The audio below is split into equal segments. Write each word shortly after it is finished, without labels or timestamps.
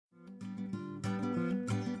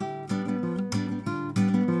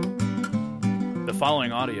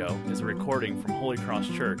following audio is a recording from Holy Cross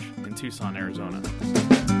Church in Tucson, Arizona.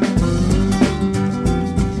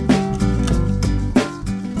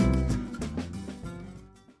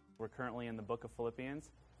 We're currently in the book of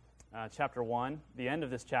Philippians, chapter 1. The end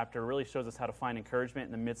of this chapter really shows us how to find encouragement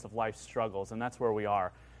in the midst of life's struggles, and that's where we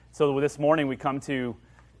are. So this morning we come to,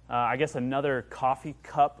 another coffee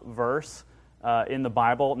cup verse in the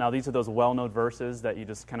Bible. Now, these are those well-known verses that you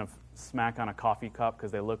just kind of smack on a coffee cup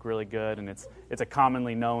because they look really good, and it's a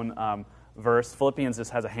commonly known verse. Philippians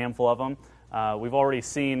just has a handful of them. We've already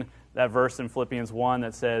seen that verse in Philippians 1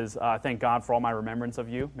 that says, thank God for all my remembrance of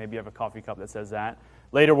you. Maybe you have a coffee cup that says that.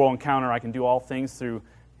 Later we'll encounter, I can do all things through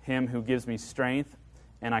Him who gives me strength,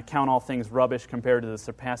 and I count all things rubbish compared to the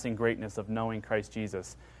surpassing greatness of knowing Christ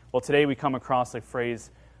Jesus. Well, today we come across a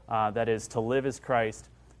phrase that is, to live is Christ,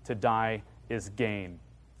 to die is gain.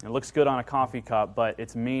 It looks good on a coffee cup, but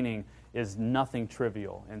its meaning is nothing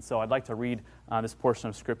trivial. And so I'd like to read this portion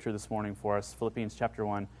of Scripture this morning for us, Philippians chapter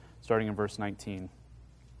 1, starting in verse 19.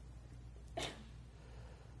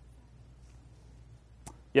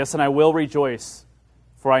 Yes, and I will rejoice,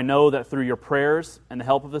 for I know that through your prayers and the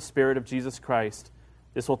help of the Spirit of Jesus Christ,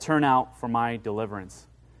 this will turn out for my deliverance.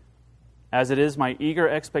 As it is my eager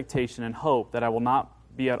expectation and hope that I will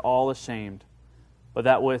not be at all ashamed, but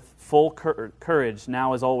that with full courage,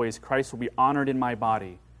 now as always, Christ will be honored in my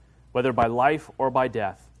body, whether by life or by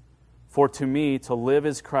death. For to me, to live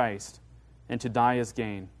is Christ, and to die is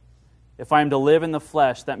gain. If I am to live in the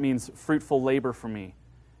flesh, that means fruitful labor for me.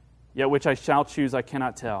 Yet which I shall choose, I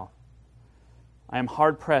cannot tell. I am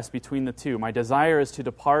hard-pressed between the two. My desire is to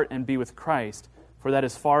depart and be with Christ, for that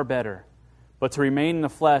is far better. But to remain in the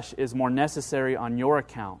flesh is more necessary on your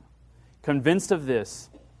account. Convinced of this,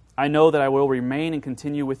 I know that I will remain and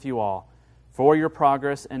continue with you all for your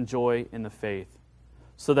progress and joy in the faith,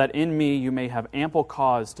 so that in me you may have ample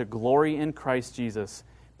cause to glory in Christ Jesus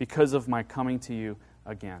because of my coming to you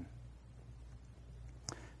again.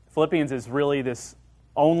 Philippians is really this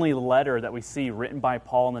only letter that we see written by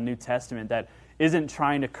Paul in the New Testament that isn't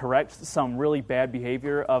trying to correct some really bad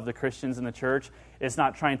behavior of the Christians in the church. It's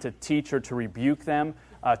not trying to teach or to rebuke them,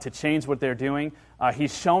 to change what they're doing.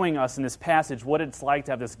 He's showing us in this passage what it's like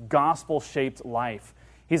to have this gospel-shaped life.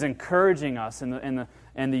 He's encouraging us and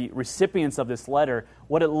the recipients of this letter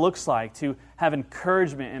what it looks like to have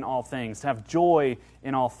encouragement in all things, to have joy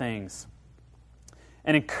in all things.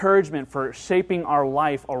 An encouragement for shaping our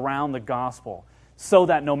life around the gospel so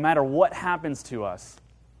that no matter what happens to us,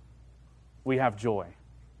 we have joy.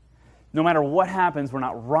 No matter what happens, we're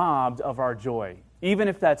not robbed of our joy, even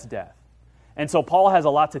if that's death. And so Paul has a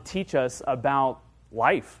lot to teach us about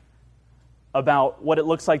life, about what it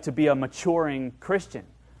looks like to be a maturing Christian,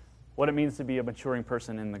 what it means to be a maturing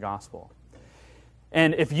person in the gospel.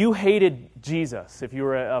 And if you hated Jesus, if you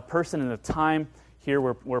were a person in the time here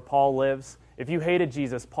where Paul lives, if you hated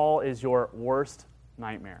Jesus, Paul is your worst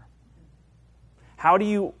nightmare. How do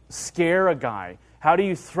you scare a guy? How do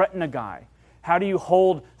you threaten a guy? How do you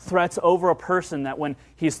hold threats over a person that when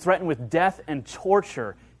he's threatened with death and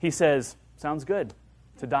torture, he says, sounds good,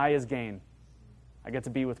 to die is gain. I get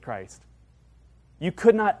to be with Christ. You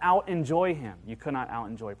could not out-enjoy him. You could not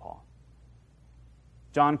out-enjoy Paul.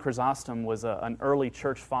 John Chrysostom was an early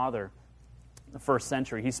church father in the first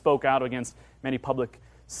century. He spoke out against many public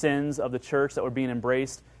sins of the church that were being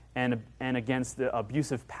embraced and against the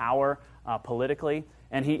abusive power politically.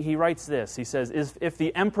 And he writes this. He says, if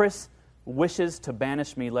the empress wishes to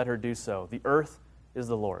banish me, let her do so. The earth is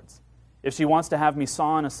the Lord's. If she wants to have me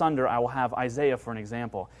sawn asunder, I will have Isaiah for an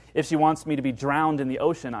example. If she wants me to be drowned in the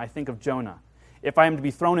ocean, I think of Jonah. If I am to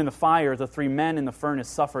be thrown in the fire, the 3 men in the furnace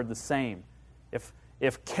suffered the same.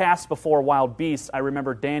 If cast before wild beasts, I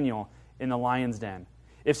remember Daniel in the lion's den.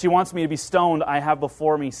 If she wants me to be stoned, I have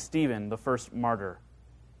before me Stephen, the first martyr.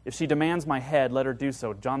 If she demands my head, let her do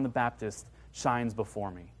so. John the Baptist shines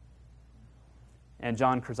before me. And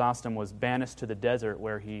John Chrysostom was banished to the desert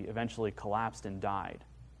where he eventually collapsed and died.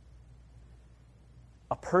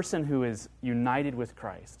 A person who is united with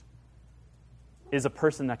Christ is a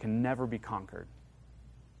person that can never be conquered.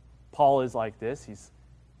 Paul is like this. He's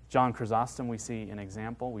John Chrysostom, we see an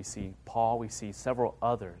example. We see Paul. We see several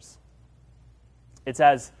others. It's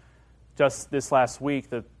as just this last week,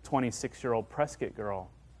 the 26-year-old Prescott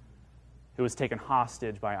girl who was taken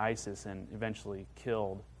hostage by ISIS and eventually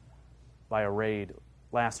killed by a raid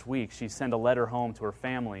last week. She sent a letter home to her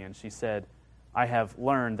family and she said, I have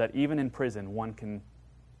learned that even in prison, one can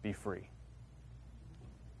be free.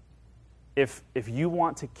 If you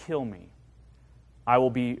want to kill me, I will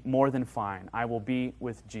be more than fine. I will be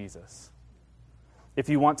with Jesus. If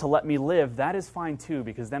you want to let me live, that is fine too,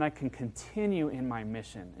 because then I can continue in my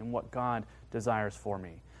mission and what God desires for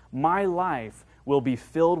me. My life will be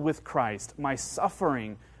filled with Christ. My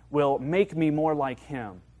suffering will make me more like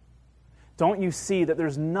Him. Don't you see that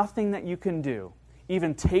there's nothing that you can do,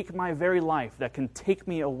 even take my very life, that can take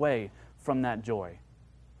me away from that joy?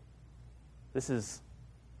 This is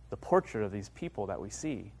the portrait of these people that we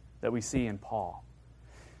see in Paul.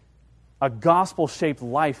 A gospel-shaped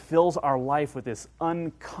life fills our life with this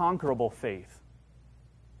unconquerable faith.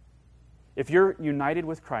 If you're united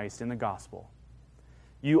with Christ in the gospel,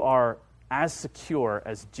 you are as secure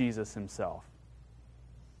as Jesus Himself.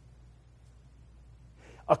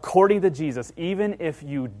 According to Jesus, even if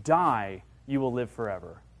you die, you will live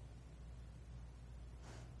forever.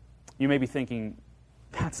 You may be thinking,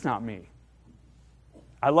 that's not me.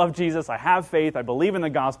 I love Jesus, I have faith, I believe in the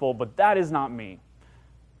gospel, but that is not me.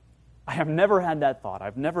 I have never had that thought.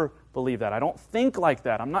 I've never believed that. I don't think like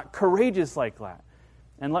that. I'm not courageous like that.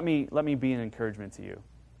 And let me be an encouragement to you.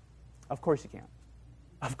 Of course you can't.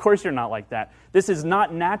 Of course you're not like that. This is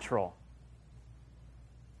not natural.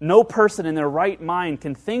 No person in their right mind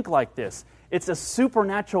can think like this. It's a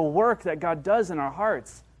supernatural work that God does in our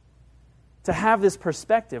hearts to have this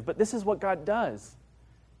perspective. But this is what God does.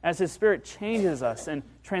 As His Spirit changes us and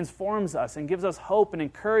transforms us and gives us hope and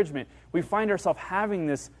encouragement, we find ourselves having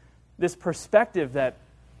this perspective that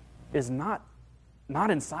is not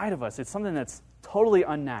inside of us. It's something that's totally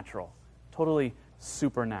unnatural, totally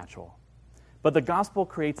supernatural. But the gospel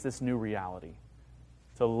creates this new reality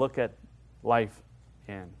to look at life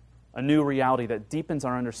in. A new reality that deepens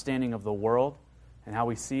our understanding of the world and how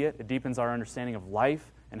we see it. It deepens our understanding of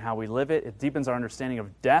life and how we live it. It deepens our understanding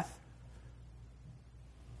of death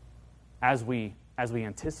as we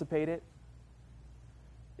anticipate it.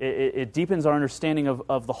 It deepens our understanding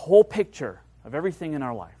of the whole picture of everything in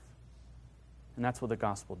our life. And that's what the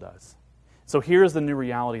gospel does. So here's the new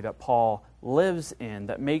reality that Paul lives in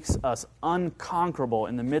that makes us unconquerable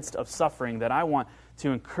in the midst of suffering that I want to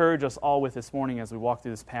encourage us all with this morning as we walk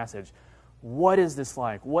through this passage. What is this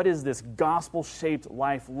like? What does this gospel-shaped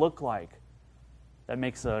life look like that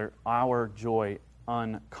makes our joy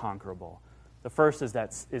unconquerable? The first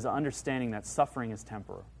is understanding that suffering is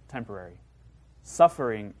temporary.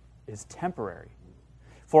 Suffering is temporary.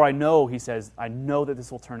 For I know, he says, I know that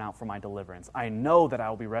this will turn out for my deliverance. I know that I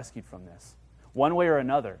will be rescued from this. One way or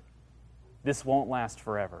another, this won't last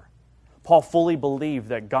forever. Paul fully believed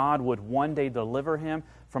that God would one day deliver him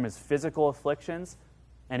from his physical afflictions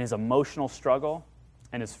and his emotional struggle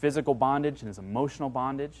and his physical bondage and his emotional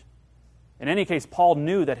bondage. In any case, Paul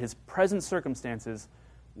knew that his present circumstances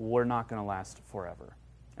were not going to last forever,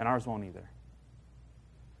 and ours won't either.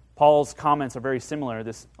 Paul's comments are very similar.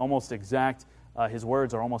 His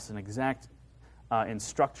words are almost an exact in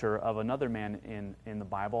structure of another man in the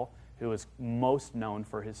Bible who is most known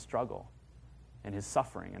for his struggle and his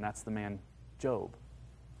suffering, and that's the man Job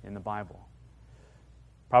in the Bible.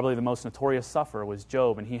 Probably the most notorious sufferer was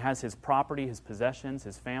Job, and he has his property, his possessions,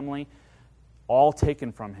 his family, all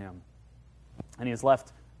taken from him. And he is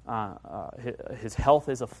left, his health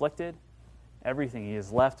is afflicted, everything. He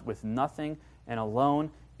is left with nothing and alone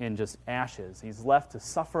in just ashes. He's left to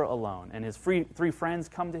suffer alone. And his three friends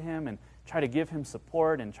come to him and try to give him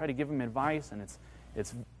support and try to give him advice, and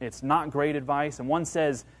it's not great advice. And one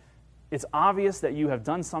says, it's obvious that you have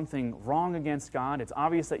done something wrong against God. It's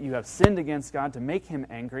obvious that you have sinned against God to make Him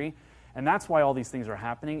angry, and that's why all these things are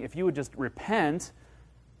happening. If you would just repent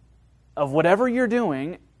of whatever you're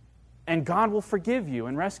doing, and God will forgive you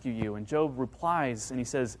and rescue you. And Job replies, and he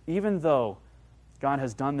says, even though God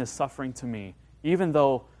has done this suffering to me, even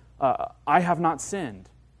though I have not sinned,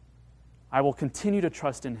 I will continue to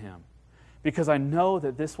trust in Him, because I know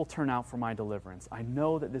that this will turn out for my deliverance. I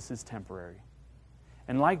know that this is temporary.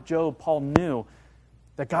 And like Job, Paul knew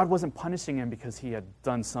that God wasn't punishing him because he had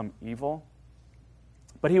done some evil,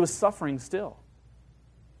 but he was suffering still.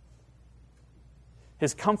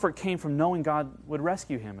 His comfort came from knowing God would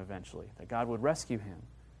rescue him eventually, that God would rescue him,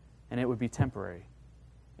 and it would be temporary.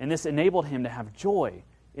 And this enabled him to have joy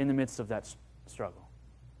in the midst of that struggle.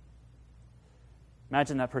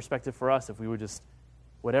 Imagine that perspective for us if we would just,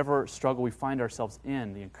 whatever struggle we find ourselves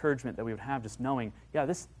in, the encouragement that we would have just knowing, yeah,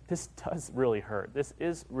 this does really hurt. This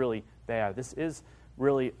is really bad. This is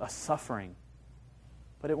really a suffering.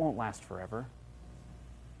 But it won't last forever.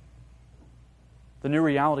 The new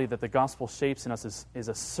reality that the gospel shapes in us is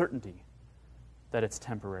a certainty that it's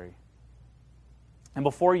temporary. And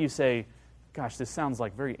before you say, gosh, this sounds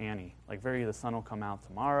like very Annie, like very the sun will come out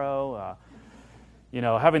tomorrow,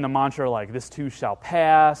 having the mantra like, this too shall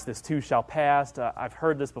pass, this too shall pass. I've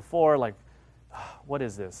heard this before, like, what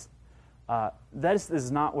is this? This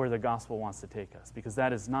is not where the gospel wants to take us, because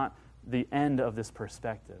that is not the end of this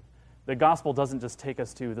perspective. The gospel doesn't just take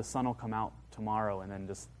us to the sun will come out tomorrow and then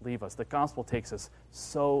just leave us. The gospel takes us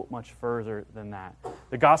so much further than that.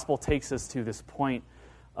 The gospel takes us to this point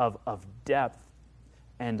of depth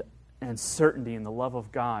and certainty in the love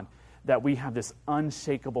of God, that we have this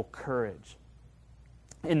unshakable courage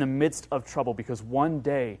in the midst of trouble, because one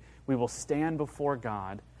day we will stand before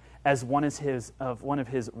God as one of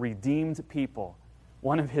his redeemed people,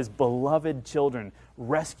 one of his beloved children,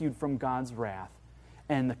 rescued from God's wrath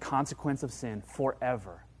and the consequence of sin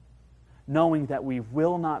forever, knowing that we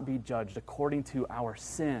will not be judged according to our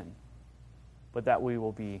sin, but that we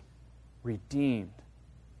will be redeemed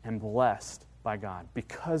and blessed by God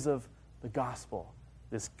because of the gospel,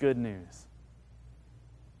 this good news.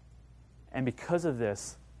 And because of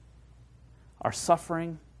this, our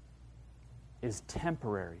suffering is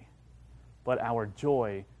temporary, but our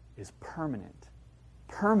joy is permanent.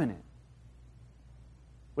 Permanent.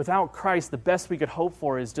 Without Christ, the best we could hope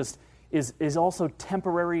for is also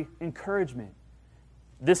temporary encouragement.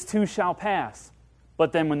 This too shall pass.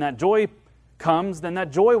 But then when that joy comes, then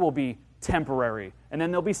that joy will be temporary. And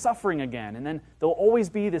then there'll be suffering again. And then there'll always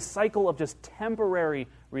be this cycle of just temporary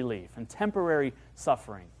relief and temporary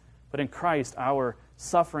suffering. But in Christ, our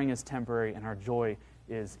suffering is temporary and our joy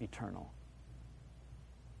is eternal.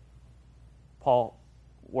 Paul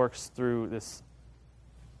works through this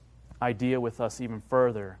idea with us even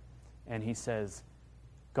further, and he says,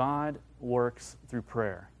 God works through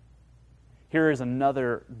prayer. Here is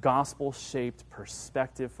another gospel-shaped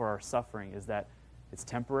perspective for our suffering, is that it's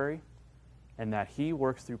temporary and that he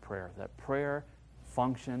works through prayer, that prayer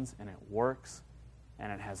functions and it works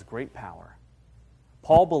and it has great power.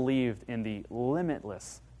 Paul believed in the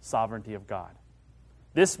limitless sovereignty of God.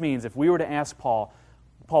 This means if we were to ask Paul,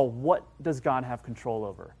 what does God have control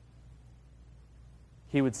over?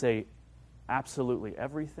 He would say, absolutely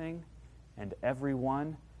everything and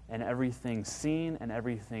everyone and everything seen and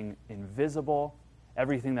everything invisible,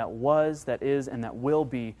 everything that was, that is, and that will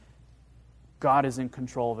be, God is in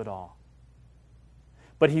control of it all.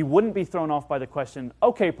 But he wouldn't be thrown off by the question,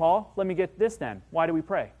 okay, Paul, let me get this then. Why do we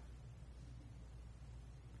pray?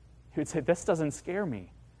 He would say, this doesn't scare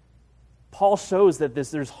me. Paul shows that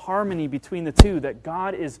there's harmony between the two, that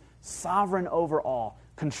God is sovereign over all,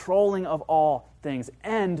 controlling of all things,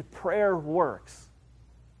 and prayer works.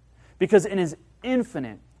 Because in his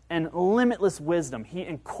infinite and limitless wisdom, he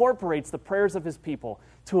incorporates the prayers of his people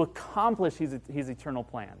to accomplish his eternal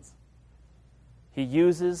plans. He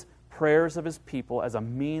uses prayers of his people as a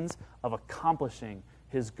means of accomplishing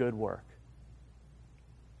his good work.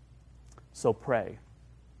 So pray.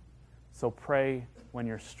 So pray when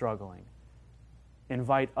you're struggling.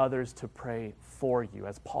 Invite others to pray for you,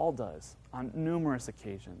 as Paul does on numerous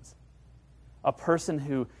occasions. A person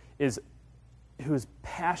who is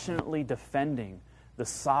passionately defending the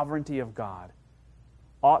sovereignty of God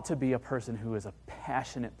ought to be a person who is a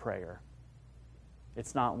passionate prayer.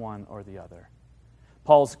 It's not one or the other.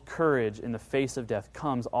 Paul's courage in the face of death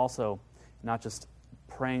comes also not just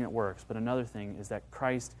praying it works, but another thing is that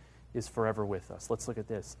Christ is forever with us. Let's look at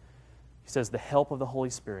this. He says, the help of the Holy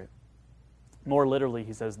Spirit. More literally,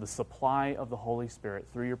 he says, the supply of the Holy Spirit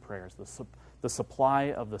through your prayers, the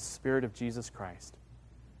supply of the Spirit of Jesus Christ.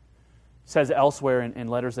 He says elsewhere in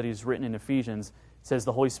letters that he's written in Ephesians, it says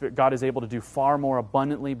the Holy Spirit, God is able to do far more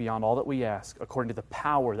abundantly beyond all that we ask, according to the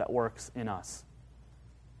power that works in us.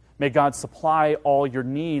 May God supply all your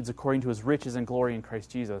needs according to his riches and glory in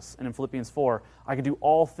Christ Jesus. And in Philippians 4, I can do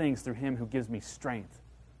all things through him who gives me strength.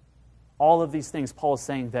 All of these things, Paul is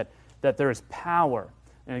saying that there is power,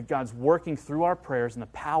 and God's working through our prayers and the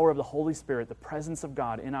power of the Holy Spirit, the presence of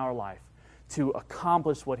God in our life, to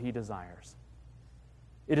accomplish what he desires.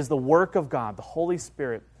 It is the work of God, the Holy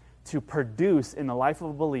Spirit, to produce in the life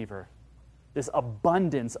of a believer this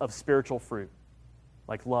abundance of spiritual fruit,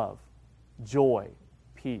 like love, joy,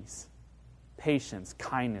 peace, patience,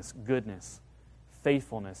 kindness, goodness,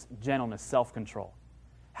 faithfulness, gentleness, self-control.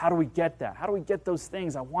 How do we get that? How do we get those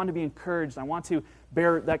things? I want to be encouraged. I want to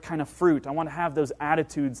bear that kind of fruit. I want to have those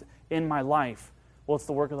attitudes in my life. Well, it's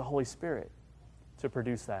the work of the Holy Spirit to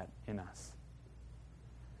produce that in us.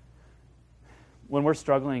 When we're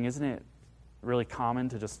struggling, isn't it really common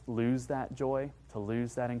to just lose that joy, to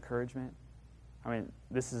lose that encouragement? I mean,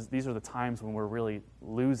 these are the times when we're really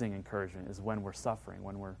losing encouragement, is when we're suffering,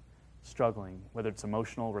 when we're struggling, whether it's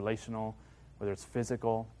emotional, relational, whether it's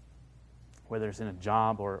physical, whether it's in a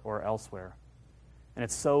job or elsewhere. And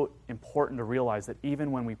it's so important to realize that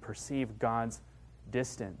even when we perceive God's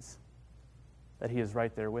distance, that he is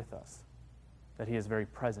right there with us, that he is very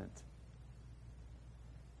present.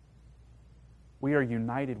 We are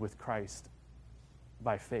united with Christ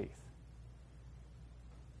by faith.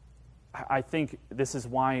 I think this is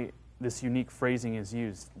why this unique phrasing is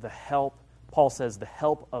used. The help, Paul says, the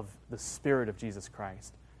help of the Spirit of Jesus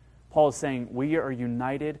Christ. Paul is saying we are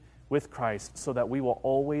united with Christ so that we will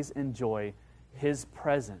always enjoy His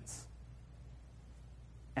presence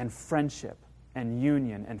and friendship and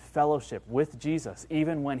union and fellowship with Jesus,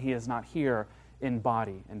 even when He is not here in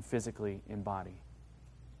body and physically in body.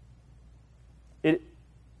 Do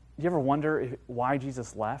you ever wonder why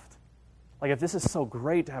Jesus left? Like, if this is so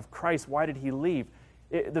great to have Christ, why did He leave?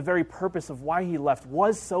 The very purpose of why He left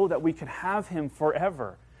was so that we could have Him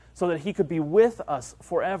forever, so that He could be with us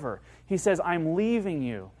forever. He says, I'm leaving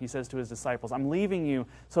you, He says to His disciples, I'm leaving you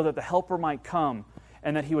so that the Helper might come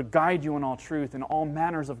and that He would guide you in all truth and all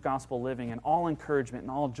manners of gospel living and all encouragement and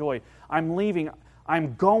all joy. I'm leaving,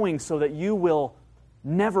 I'm going so that you will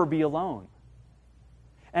never be alone.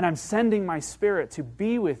 And I'm sending my Spirit to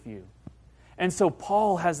be with you. And so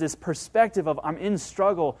Paul has this perspective of, I'm in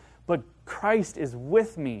struggle, but Christ is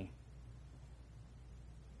with me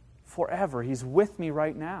forever. He's with me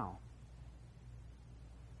right now.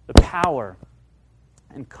 The power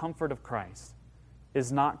and comfort of Christ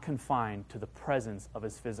is not confined to the presence of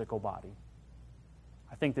His physical body.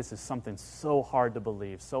 I think this is something so hard to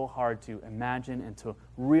believe, so hard to imagine and to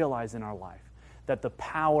realize in our life, that the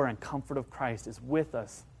power and comfort of Christ is with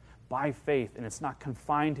us by faith, and it's not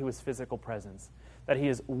confined to His physical presence, that He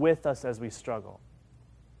is with us as we struggle.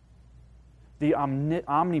 The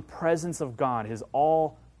omnipresence of God, His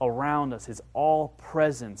all around us, His all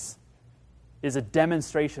presence, is a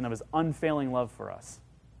demonstration of His unfailing love for us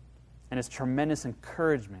and His tremendous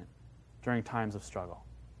encouragement during times of struggle.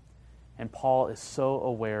 And Paul is so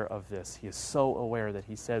aware of this. He is so aware that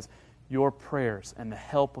he says, your prayers and the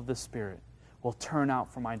help of the Spirit will turn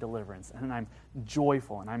out for my deliverance. And I'm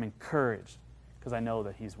joyful and I'm encouraged because I know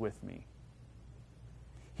that He's with me.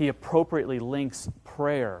 He appropriately links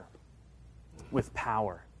prayer with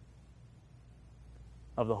power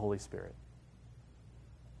of the Holy Spirit.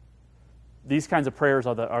 These kinds of prayers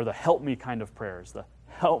are the help me kind of prayers. The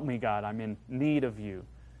help me, God, I'm in need of you.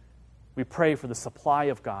 We pray for the supply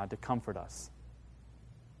of God to comfort us.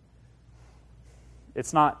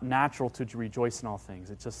 It's not natural to rejoice in all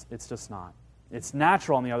things. It's just not. It's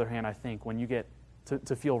natural, on the other hand, I think, when you get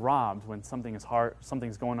to feel robbed, when something is hard,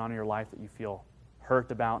 something's going on in your life that you feel hurt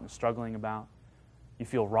about and struggling about. You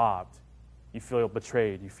feel robbed. You feel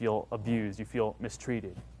betrayed. You feel abused. You feel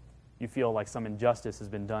mistreated. You feel like some injustice has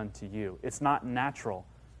been done to you. It's not natural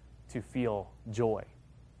to feel joy.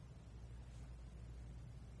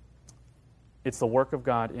 It's the work of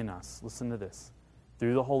God in us, listen to this,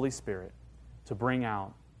 through the Holy Spirit, to bring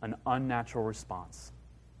out an unnatural response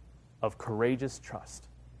of courageous trust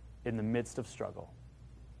in the midst of struggle.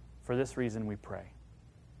 For this reason we pray.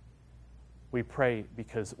 We pray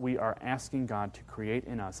because we are asking God to create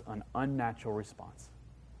in us an unnatural response,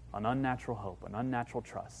 an unnatural hope, an unnatural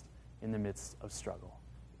trust in the midst of struggle.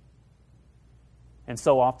 And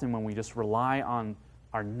so often when we just rely on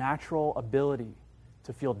our natural ability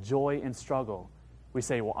to feel joy in struggle, we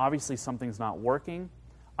say, well, obviously something's not working.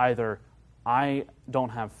 Either I don't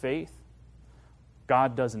have faith,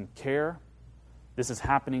 God doesn't care, this is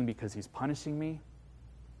happening because He's punishing me.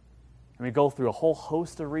 And we go through a whole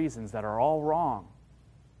host of reasons that are all wrong.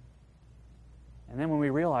 And then when we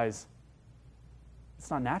realize it's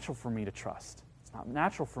not natural for me to trust, it's not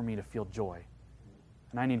natural for me to feel joy,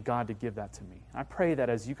 and I need God to give that to me. And I pray that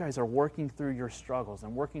as you guys are working through your struggles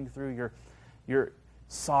and working through your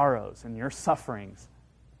sorrows and your sufferings,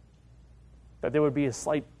 that there would be a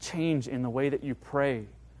slight change in the way that you pray.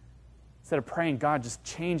 Instead of praying, God, just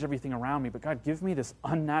change everything around me, but God, give me this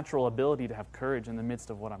unnatural ability to have courage in the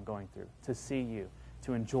midst of what I'm going through, to see you,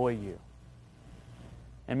 to enjoy you.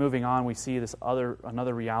 And moving on, we see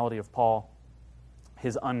another reality of Paul,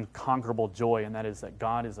 his unconquerable joy, and that is that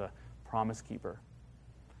God is a promise keeper.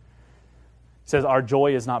 He says our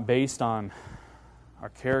joy is not based on our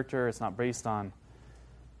character, it's not based on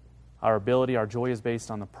our ability, our joy is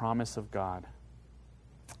based on the promise of God.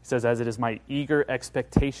 He says, as it is my eager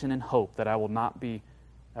expectation and hope that I will not be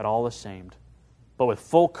at all ashamed, but with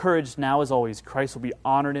full courage now as always, Christ will be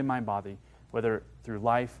honored in my body, whether through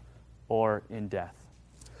life or in death.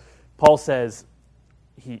 Paul says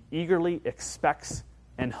he eagerly expects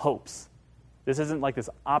and hopes. This isn't like this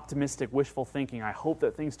optimistic, wishful thinking, I hope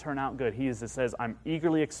that things turn out good. He says, I'm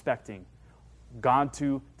eagerly expecting God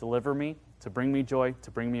to deliver me, to bring me joy, to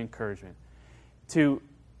bring me encouragement.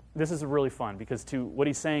 This is really fun because what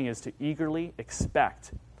he's saying is to eagerly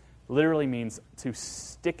expect literally means to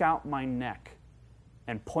stick out my neck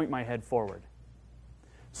and point my head forward.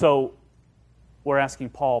 So we're asking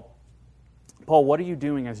Paul, what are you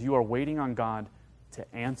doing as you are waiting on God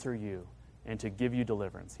to answer you and to give you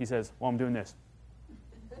deliverance? He says, well, I'm doing this.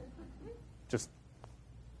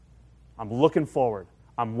 I'm looking forward.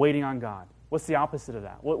 I'm waiting on God. What's the opposite of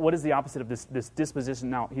that? What is the opposite of this disposition?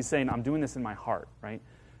 Now, he's saying, I'm doing this in my heart, right?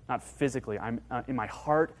 Not physically. I'm in my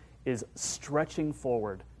heart is stretching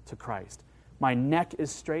forward to Christ. My neck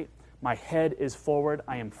is straight. My head is forward.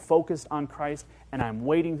 I am focused on Christ, and I'm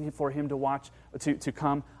waiting for Him to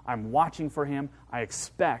come. I'm watching for Him. I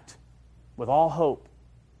expect, with all hope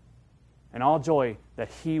and all joy, that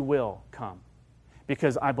He will come,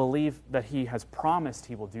 because I believe that He has promised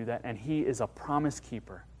He will do that, and He is a promise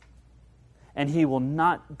keeper. And He will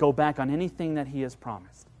not go back on anything that He has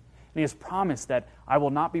promised. And He has promised that I will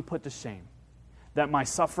not be put to shame, that my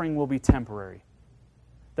suffering will be temporary,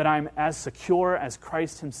 that I'm as secure as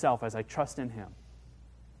Christ Himself as I trust in Him,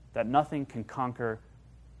 that nothing can conquer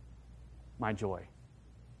my joy.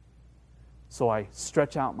 So I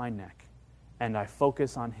stretch out my neck, and I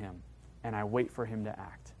focus on Him, and I wait for Him to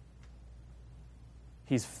act.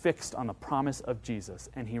 He's fixed on the promise of Jesus,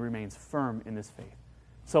 and he remains firm in this faith.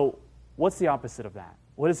 So what's the opposite of that?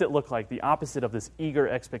 What does it look like, the opposite of this eager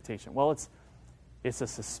expectation? Well, it's a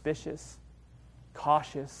suspicious,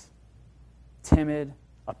 cautious, timid,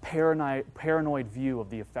 a paranoid view of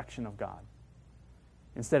the affection of God.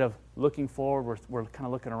 Instead of looking forward, we're kind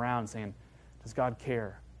of looking around and saying, does God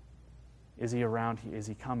care? Is He around? Is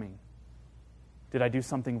He coming? Did I do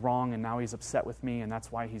something wrong and now He's upset with me and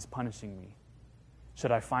that's why He's punishing me?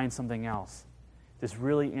 Should I find something else? This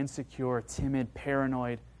really insecure, timid,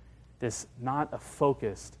 paranoid, this not a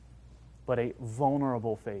focused, but a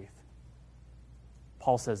vulnerable faith.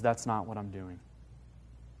 Paul says, that's not what I'm doing.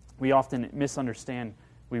 We often misunderstand,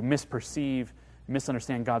 we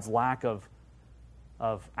misunderstand God's lack of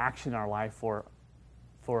action in our life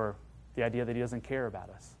for the idea that He doesn't care about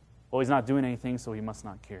us. Well, He's not doing anything, so He must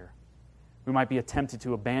not care. We might be tempted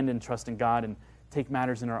to abandon trust in God and take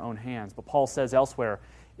matters in our own hands. But Paul says elsewhere,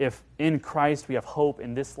 if in Christ we have hope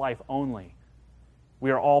in this life only,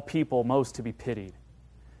 we are all people most to be pitied.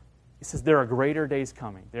 He says there are greater days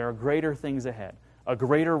coming. There are greater things ahead, a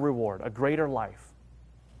greater reward, a greater life.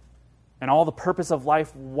 And all the purpose of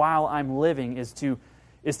life while I'm living is to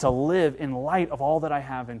live in light of all that I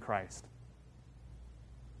have in Christ.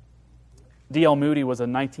 D.L. Moody was a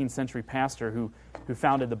 19th century pastor who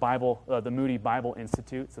founded the Moody Bible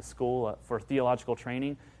Institute. It's a school for theological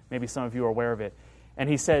training. Maybe some of you are aware of it. And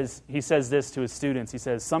he says this to his students. He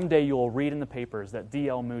says, someday you will read in the papers that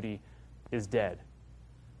D.L. Moody is dead.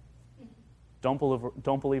 Don't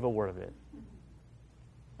believe a word of it.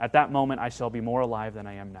 At that moment, I shall be more alive than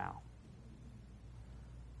I am now.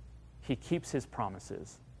 He keeps His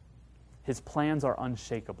promises. His plans are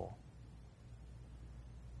unshakable.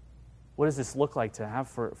 What does this look like to have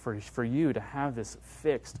for you to have this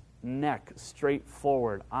fixed neck, straight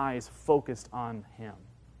forward, eyes focused on Him?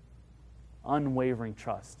 Unwavering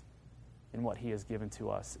trust in what He has given to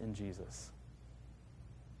us in Jesus.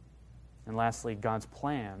 And lastly, God's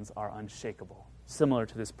plans are unshakable. Similar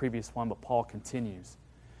to this previous one, but Paul continues.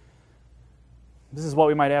 This is what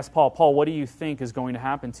we might ask Paul. Paul, what do you think is going to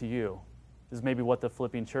happen to you? This is maybe what the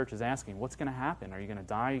Philippian church is asking. What's going to happen? Are you going to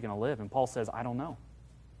die? Are you going to live? And Paul says, I don't know.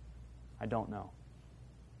 I don't know.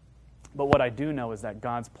 But what I do know is that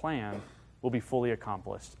God's plan will be fully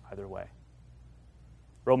accomplished either way.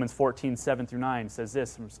 Romans 14:7-9 says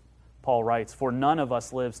this, Paul writes, for none of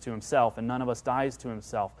us lives to himself, and none of us dies to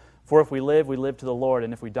himself. For if we live to the Lord,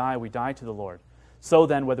 and if we die to the Lord. So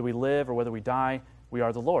then, whether we live or whether we die, we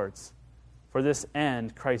are the Lord's. For this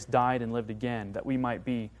end, Christ died and lived again, that He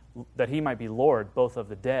might be Lord both of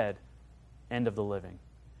the dead and of the living.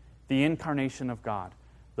 The incarnation of God,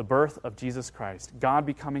 the birth of Jesus Christ, God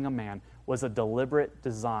becoming a man, was a deliberate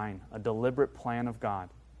design, a deliberate plan of God.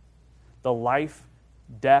 The life,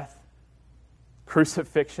 death,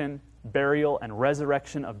 crucifixion, burial, and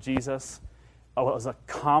resurrection of Jesus was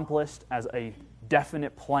accomplished as a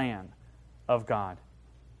definite plan of God.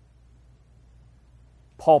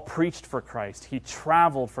 Paul preached for Christ. He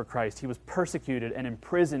traveled for Christ. He was persecuted and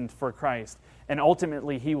imprisoned for Christ. And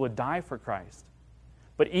ultimately, he would die for Christ.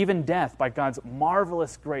 But even death, by God's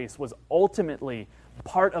marvelous grace, was ultimately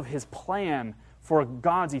part of His plan for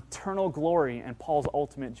God's eternal glory and Paul's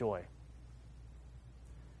ultimate joy.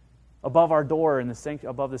 Above our door,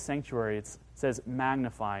 above the sanctuary, it says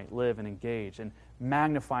magnify, live, and engage. And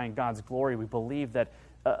magnifying God's glory, we believe that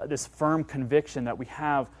this firm conviction that we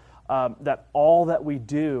have that all that we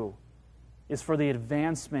do is for the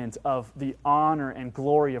advancement of the honor and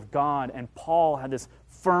glory of God. And Paul had this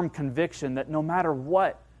firm conviction that no matter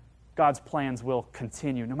what God's plans will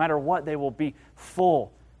continue. No matter what, they will be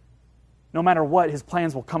full. No matter what, His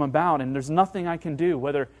plans will come about, and there's nothing I can do,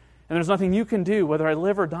 and there's nothing you can do, whether I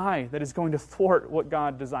live or die, that is going to thwart what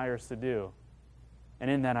God desires to do. And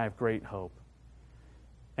in that I have great hope.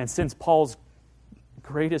 And since Paul's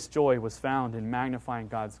greatest joy was found in magnifying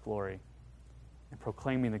God's glory and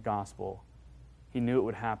proclaiming the gospel, he knew it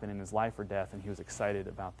would happen in his life or death, and he was excited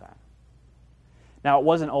about that. Now, it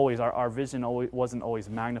wasn't always, our vision wasn't always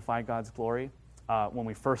magnify God's glory. When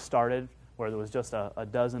we first started, where there was just a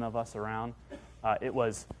dozen of us around, it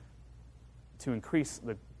was to increase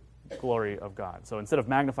the glory of God. So instead of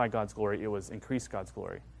magnify God's glory, it was increase God's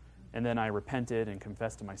glory. And then I repented and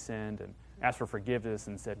confessed my sin and asked for forgiveness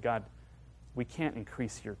and said, God, we can't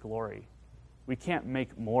increase your glory. We can't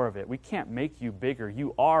make more of it. We can't make you bigger.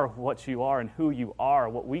 You are what you are and who you are.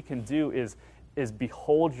 What we can do is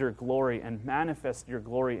behold your glory and manifest your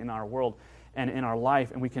glory in our world and in our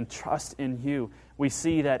life, and we can trust in you. We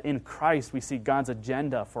see that in Christ, we see God's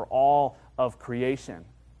agenda for all of creation.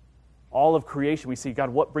 All of creation, we see, God,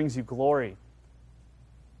 what brings you glory?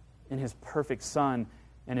 In His perfect Son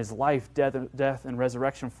and His life, death, and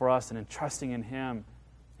resurrection for us, and in trusting in Him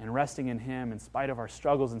and resting in Him in spite of our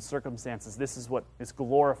struggles and circumstances. This is what is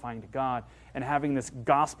glorifying to God, and having this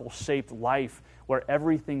gospel-shaped life where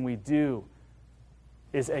everything we do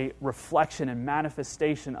is a reflection and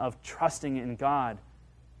manifestation of trusting in God,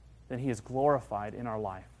 then He is glorified in our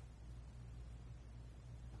life.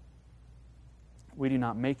 We do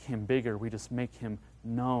not make Him bigger, we just make Him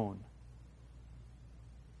known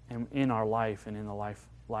and in our life and in the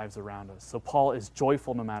lives around us. So Paul is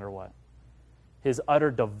joyful no matter what. His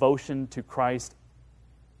utter devotion to Christ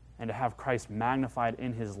and to have Christ magnified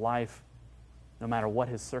in his life, no matter what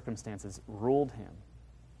his circumstances, ruled him.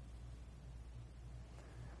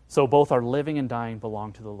 So both our living and dying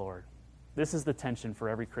belong to the Lord. This is the tension for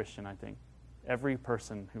every Christian, I think. Every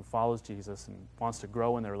person who follows Jesus and wants to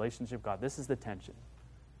grow in their relationship with God, this is the tension.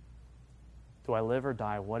 Do I live or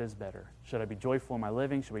die? What is better? Should I be joyful in my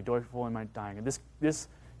living? Should I be joyful in my dying? And this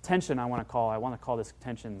tension I want to call this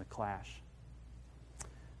tension the Clash.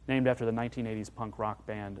 Named after the 1980s punk rock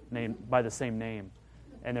band named by the same name,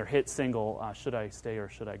 and their hit single, Should I Stay or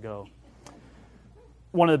Should I Go?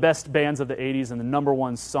 One of the best bands of the 80s, and the number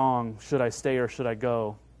one song, Should I Stay or Should I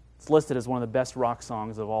Go? It's listed as one of the best rock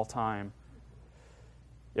songs of all time.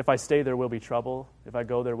 If I stay, there will be trouble. If I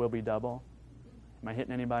go, there will be double. Am I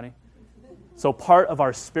hitting anybody? So part of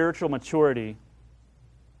our spiritual maturity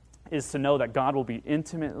is to know that God will be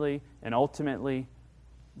intimately and ultimately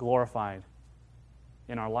glorified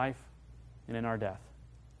in our life and in our death.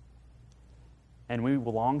 And we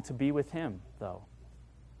long to be with Him, though.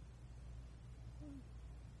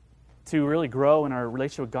 To really grow in our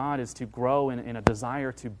relationship with God is to grow in a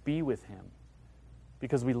desire to be with Him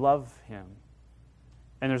because we love Him.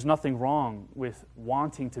 And there's nothing wrong with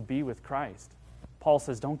wanting to be with Christ. Paul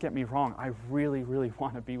says, don't get me wrong, I really, really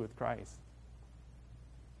want to be with Christ.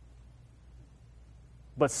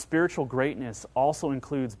 But spiritual greatness also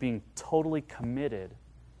includes being totally committed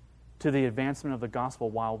to the advancement of the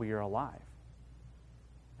gospel while we are alive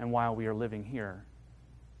and while we are living here,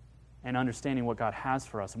 and understanding what God has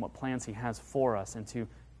for us and what plans He has for us, and to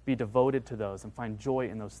be devoted to those and find joy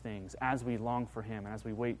in those things as we long for Him and as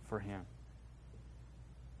we wait for Him.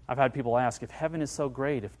 I've had people ask, if heaven is so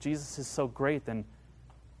great, if Jesus is so great, then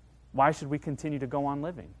why should we continue to go on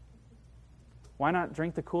living? Why not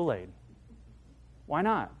drink the Kool-Aid? Why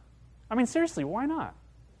not? I mean, seriously, why not?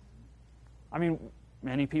 I mean,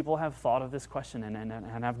 many people have thought of this question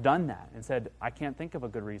and have done that and said, I can't think of a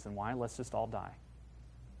good reason why, let's just all die.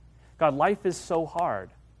 God, life is so hard,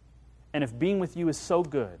 and if being with you is so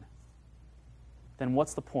good, then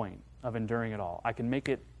what's the point of enduring it all? I can make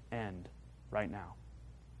it end right now.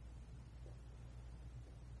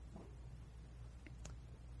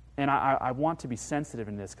 And I want to be sensitive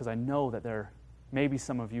in this because I know that maybe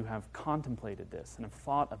some of you have contemplated this and have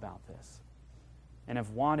thought about this and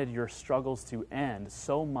have wanted your struggles to end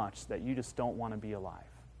so much that you just don't want to be alive.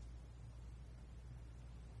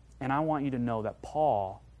 And I want you to know that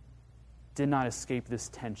Paul did not escape this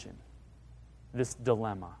tension, this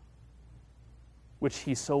dilemma, which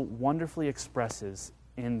he so wonderfully expresses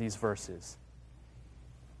in these verses.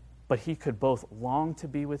 But he could both long to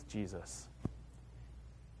be with Jesus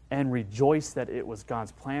and rejoice that it was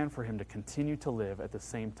God's plan for him to continue to live at the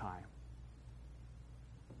same time.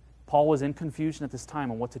 Paul was in confusion at this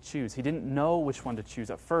time on what to choose. He didn't know which one to choose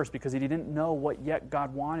at first because he didn't know what yet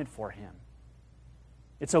God wanted for him.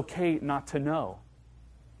 It's okay not to know.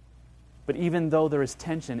 But even though there is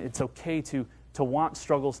tension, it's okay to want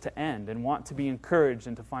struggles to end and want to be encouraged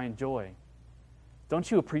and to find joy. Don't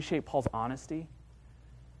you appreciate Paul's honesty?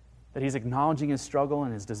 That he's acknowledging his struggle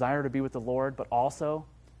and his desire to be with the Lord, but also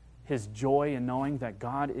his joy in knowing that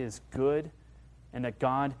God is good and that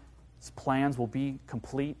God's plans will be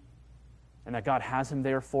complete and that God has him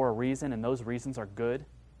there for a reason, and those reasons are good.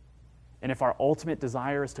 And if our ultimate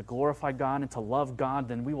desire is to glorify God and to love God,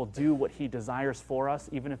 then we will do what he desires for us,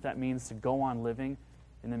 even if that means to go on living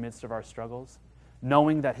in the midst of our struggles,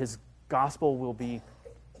 knowing that his gospel will be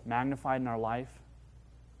magnified in our life.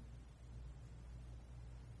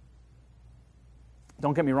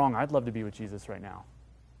 Don't get me wrong, I'd love to be with Jesus right now.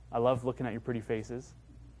 I love looking at your pretty faces,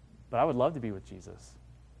 but I would love to be with Jesus.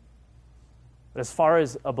 But as far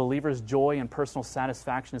as a believer's joy and personal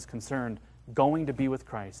satisfaction is concerned, going to be with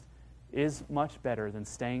Christ is much better than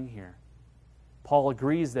staying here. Paul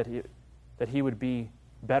agrees that he would be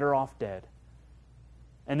better off dead.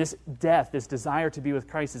 And this death, this desire to be with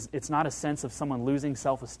Christ, it's not a sense of someone losing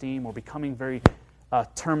self-esteem or becoming very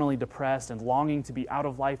terminally depressed and longing to be out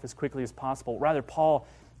of life as quickly as possible. Rather, Paul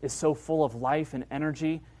is so full of life and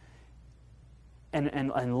energy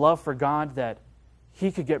and love for God that he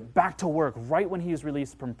could get back to work right when he is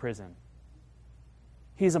released from prison.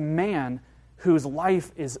 He's a man whose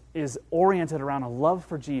life is oriented around a love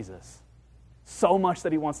for Jesus. So much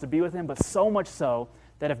that he wants to be with him, but so much so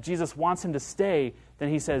that if Jesus wants him to stay, then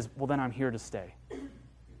he says, well, then I'm here to stay.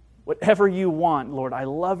 Whatever you want, Lord, I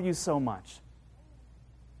love you so much.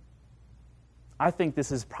 I think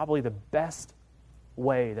this is probably the best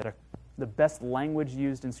way, the best language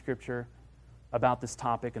used in Scripture about this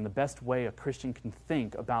topic and the best way a Christian can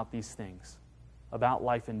think about these things, about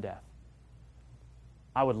life and death.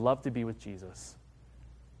 I would love to be with Jesus,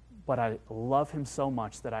 but I love him so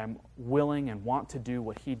much that I'm willing and want to do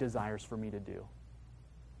what he desires for me to do.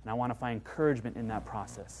 And I want to find encouragement in that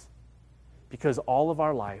process, because all of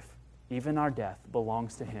our life, even our death,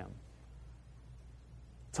 belongs to him.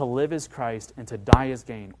 To live is Christ and to die is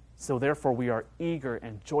gain. So therefore we are eager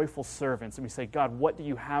and joyful servants, and we say, God, what do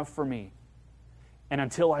you have for me? And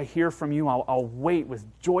until I hear from you, I'll wait with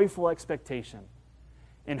joyful expectation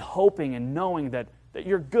and hoping and knowing that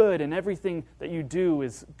you're good and everything that you do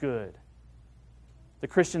is good. The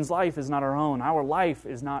Christian's life is not our own. Our life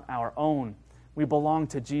is not our own. We belong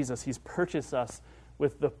to Jesus. He's purchased us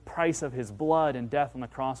with the price of his blood and death on the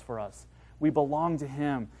cross for us. We belong to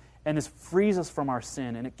him, and this frees us from our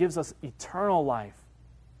sin, and it gives us eternal life.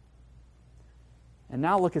 And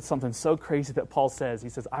now look at something so crazy that Paul says. He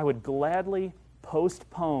says, I would gladly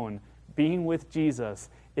postpone being with Jesus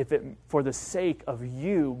if it for the sake of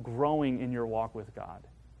you growing in your walk with God.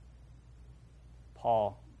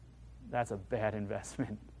 Paul, that's a bad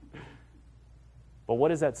investment. But what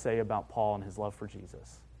does that say about Paul and his love for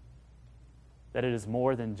Jesus? That it is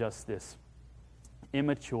more than just this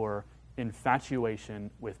immature infatuation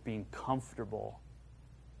with being comfortable,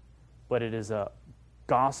 but it is a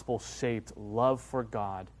gospel-shaped love for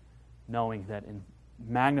God, knowing that in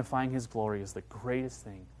magnifying his glory is the greatest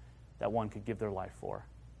thing that one could give their life for.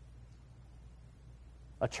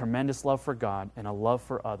 A tremendous love for God and a love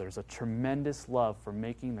for others, a tremendous love for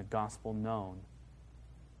making the gospel known.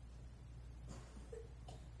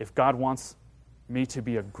 If God wants me to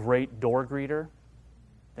be a great door greeter,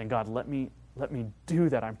 then God, let me do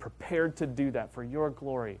that. I'm prepared to do that for your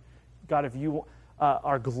glory. God, if you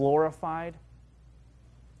are glorified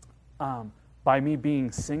by me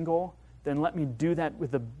being single, then let me do that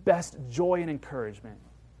with the best joy and encouragement.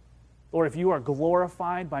 Lord, if you are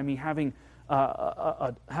glorified by me having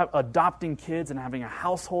adopting kids and having a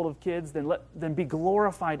household of kids, then be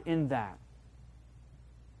glorified in that.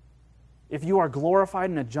 If you are glorified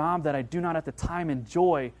in a job that I do not at the time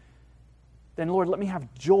enjoy, then Lord, let me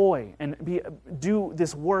have joy and do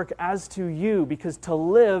this work as to you, because to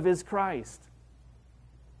live is Christ.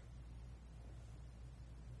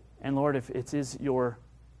 And Lord, if it is your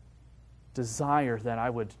desire that I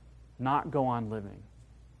would not go on living,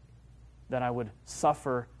 that I would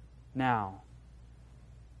suffer now,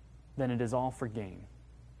 then it is all for gain.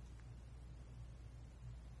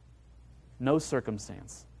 No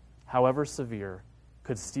circumstance, however severe,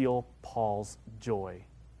 could steal Paul's joy.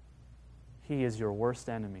 He is your worst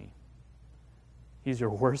enemy. He's your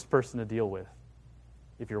worst person to deal with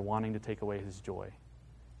if you're wanting to take away his joy.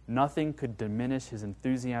 Nothing could diminish his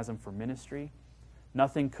enthusiasm for ministry.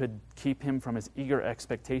 Nothing could keep him from his eager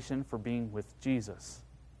expectation for being with Jesus.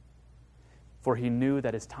 For he knew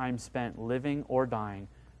that his time spent living or dying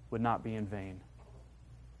would not be in vain.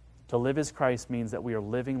 To live as Christ means that we are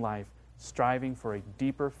living life striving for a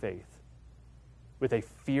deeper faith with a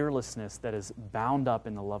fearlessness that is bound up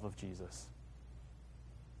in the love of Jesus.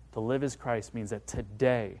 To live as Christ means that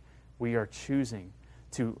today we are choosing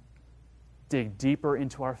to dig deeper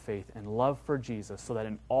into our faith and love for Jesus so that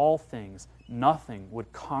in all things, nothing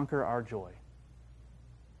would conquer our joy.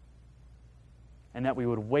 And that we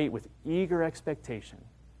would wait with eager expectation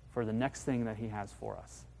for the next thing that He has for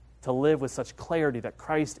us. To live with such clarity that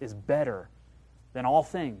Christ is better than all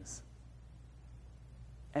things.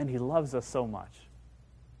 And He loves us so much.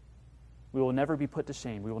 We will never be put to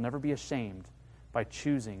shame. We will never be ashamed by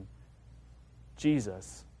choosing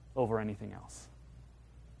Jesus over anything else.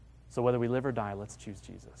 So whether we live or die, let's choose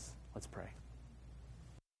Jesus. Let's pray.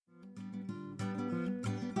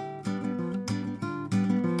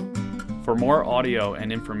 For more audio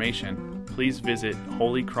and information, please visit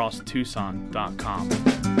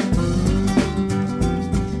holycrosstucson.com.